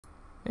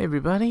Hey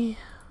everybody,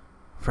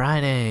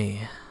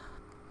 Friday.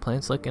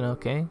 Plant's looking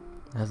okay,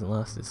 hasn't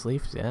lost its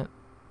leaves yet,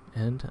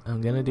 and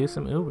I'm gonna do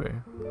some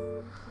Uber.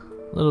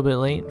 A little bit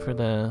late for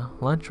the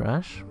lunch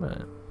rush,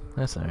 but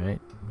that's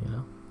alright, you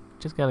know.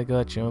 Just gotta go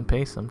at your own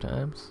pace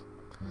sometimes.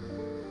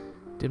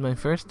 Did my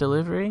first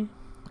delivery,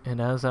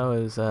 and as I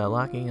was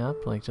locking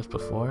up, like just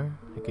before,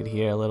 I could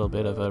hear a little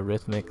bit of a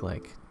rhythmic,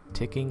 like,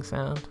 ticking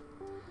sound.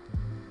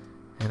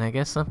 And I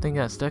guess something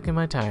got stuck in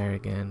my tire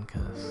again,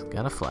 cause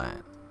got a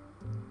flat.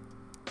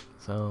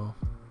 So,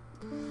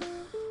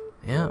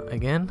 yeah,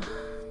 again,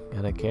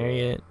 gotta carry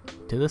it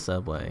to the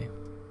subway.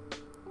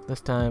 This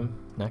time,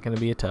 not gonna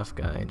be a tough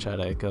guy and try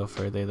to go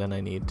further than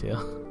I need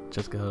to.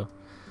 Just go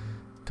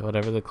to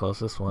whatever the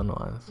closest one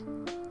was.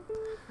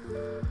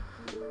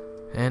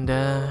 And,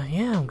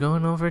 yeah, I'm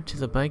going over to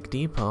the bike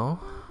depot.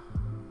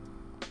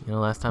 You know,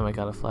 last time I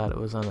got a flat, it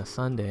was on a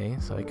Sunday,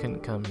 so I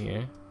couldn't come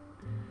here.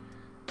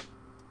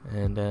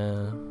 And,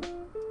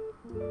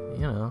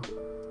 you know,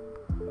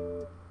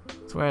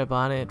 it's where I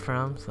bought it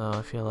from, so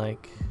I feel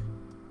like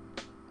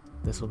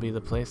this will be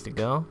the place to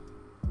go.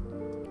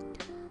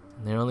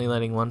 And they're only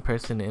letting one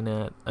person in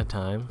at a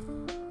time.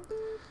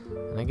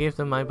 And I gave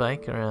them my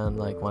bike around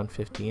like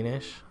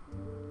 1:15ish.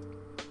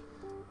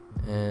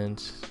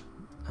 And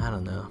I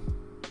don't know.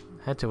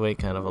 Had to wait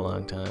kind of a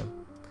long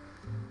time.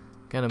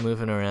 Kinda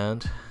moving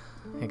around.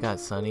 It got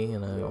sunny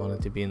and I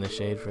wanted to be in the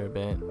shade for a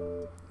bit.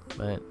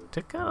 But it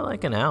took kinda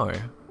like an hour.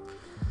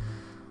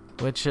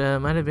 Which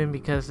might have been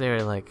because they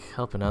were like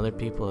helping other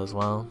people as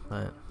well,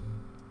 but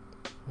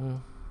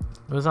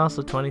it was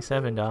also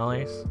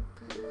 $27,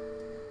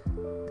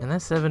 and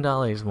that's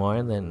 $7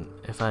 more than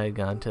if I had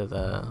gone to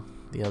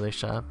the other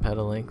shop,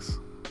 Pedalinks.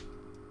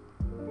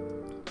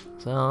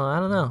 So I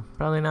don't know,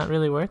 probably not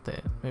really worth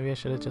it. Maybe I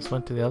should have just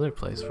went to the other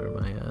place for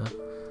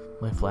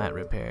my flat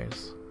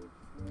repairs.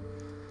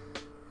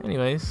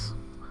 Anyways,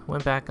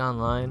 went back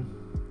online.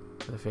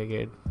 I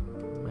figured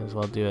might as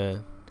well do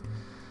a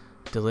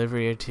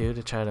delivery or two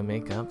to try to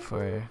make up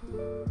for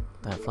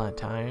that flat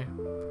tire.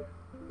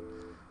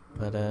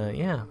 But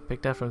yeah,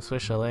 picked up from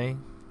Swiss Chalet.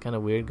 Kind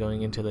of weird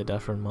going into the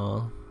Dufferin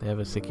Mall. They have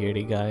a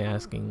security guy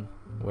asking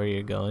where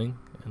you're going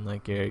and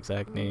like your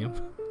exact name.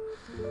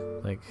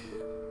 Like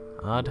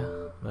odd,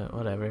 but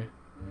whatever.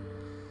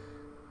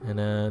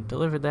 And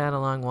delivered that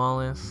along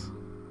Wallace.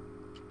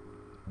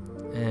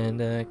 And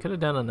could have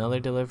done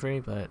another delivery,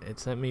 but it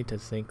sent me to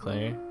St.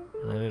 Clair,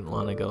 and I didn't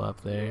want to go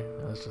up there.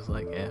 I was just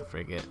like,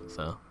 frig it.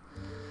 So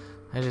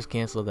I just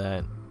canceled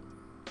that,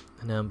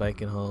 and now I'm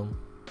biking home.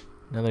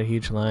 Another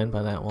huge line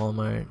by that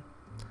Walmart,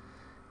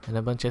 and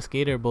a bunch of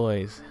skater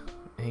boys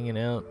hanging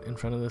out in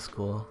front of the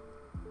school.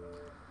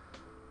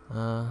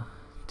 To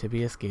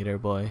be a skater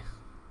boy.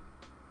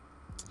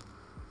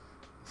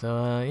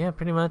 So yeah,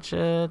 pretty much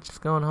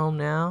just going home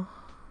now.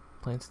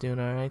 Plant's doing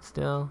alright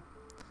still.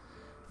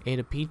 Ate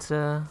a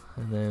pizza,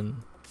 and then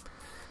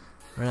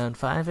around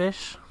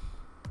 5-ish,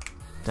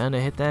 time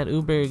to hit that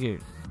Uber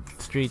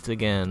streets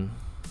again.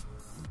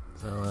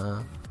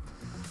 So,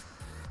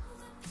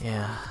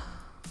 yeah.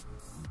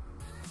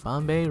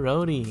 Bombay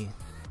Roadie.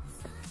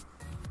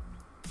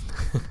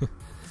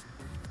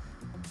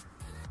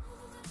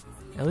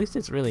 At least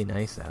it's really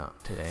nice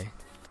out today.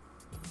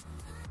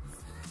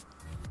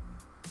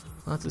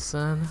 Lots of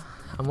sun.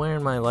 I'm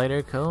wearing my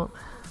lighter coat.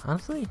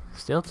 Honestly,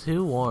 still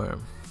too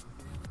warm.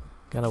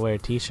 Gotta wear a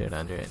t-shirt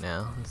under it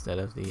now instead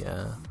of the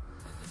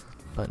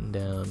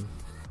button-down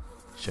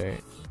shirt.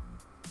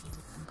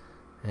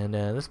 And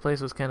this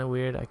place was kind of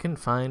weird. I couldn't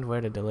find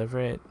where to deliver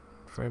it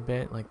for a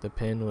bit. Like the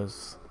pin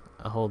was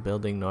a whole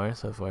building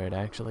north of where it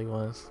actually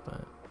was,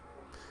 but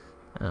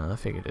I don't know, I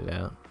figured it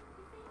out.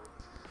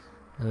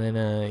 And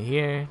then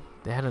here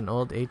they had an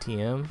old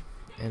ATM,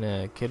 and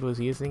a kid was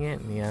using it,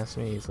 and he asked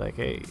me, he's like,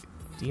 "Hey,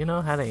 do you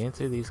know how to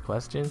answer these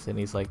questions?" And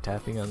he's like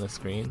tapping on the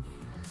screen,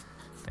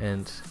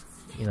 and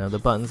you know, the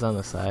buttons on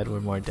the side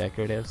were more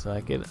decorative, so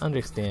I could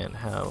understand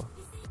how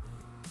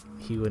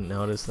he wouldn't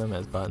notice them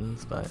as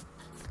buttons, but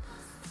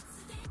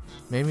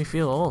made me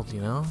feel old, you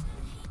know?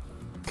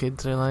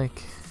 Kids are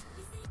like,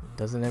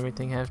 doesn't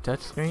everything have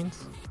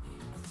touchscreens?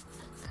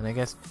 And I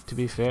guess, to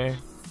be fair,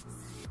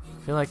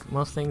 I feel like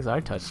most things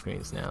are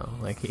touchscreens now.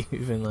 Like,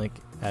 even like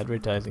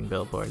advertising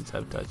billboards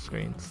have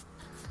touchscreens.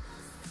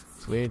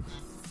 It's weird.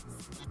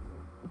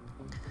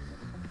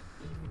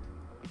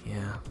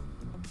 Yeah.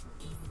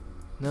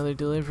 Another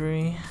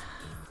delivery.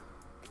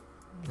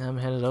 Now I'm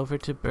headed over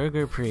to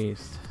Burger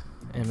Priest.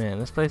 And man,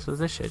 this place was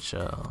a shit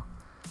show.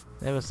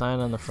 They have a sign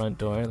on the front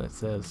door that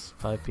says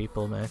 5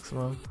 people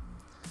maximum,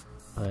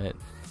 but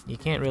you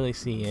can't really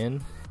see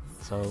in,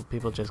 so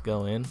people just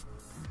go in.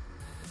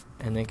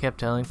 And they kept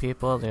telling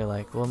people, they're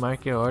like, "We'll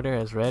mark your order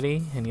as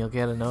ready and you'll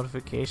get a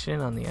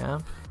notification on the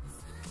app,"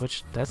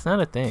 which that's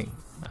not a thing.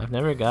 I've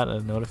never got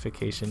a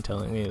notification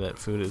telling me that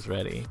food is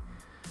ready.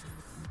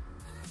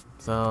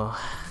 So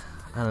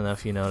I don't know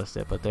if you noticed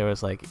it, but there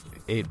was like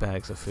 8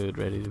 bags of food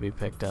ready to be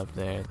picked up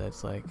there.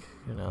 That's like,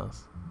 who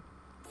knows,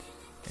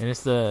 And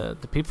it's the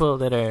people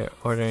that are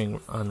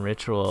ordering on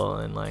Ritual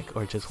and like,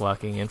 or just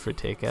walking in for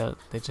takeout,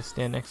 they just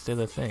stand next to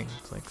the thing.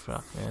 It's like,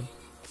 fuck, man.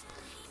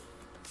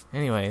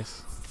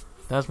 Anyways,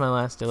 that was my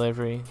last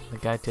delivery. The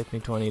guy tipped me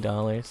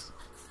 $20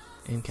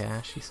 in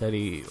cash. He said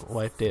he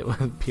wiped it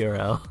with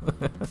Purell.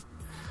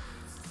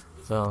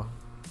 So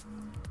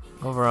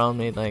overall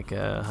made like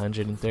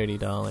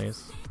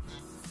 $130,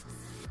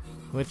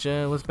 which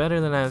was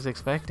better than I was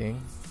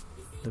expecting.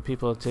 The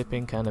people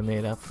tipping kind of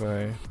made up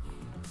for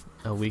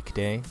a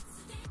weekday,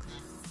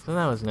 so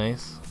that was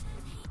nice.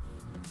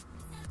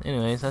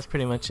 Anyways, that's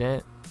pretty much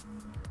it.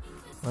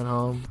 Went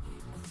home,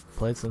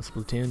 played some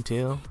Splatoon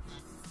 2,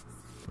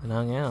 and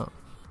hung out.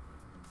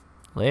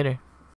 Later.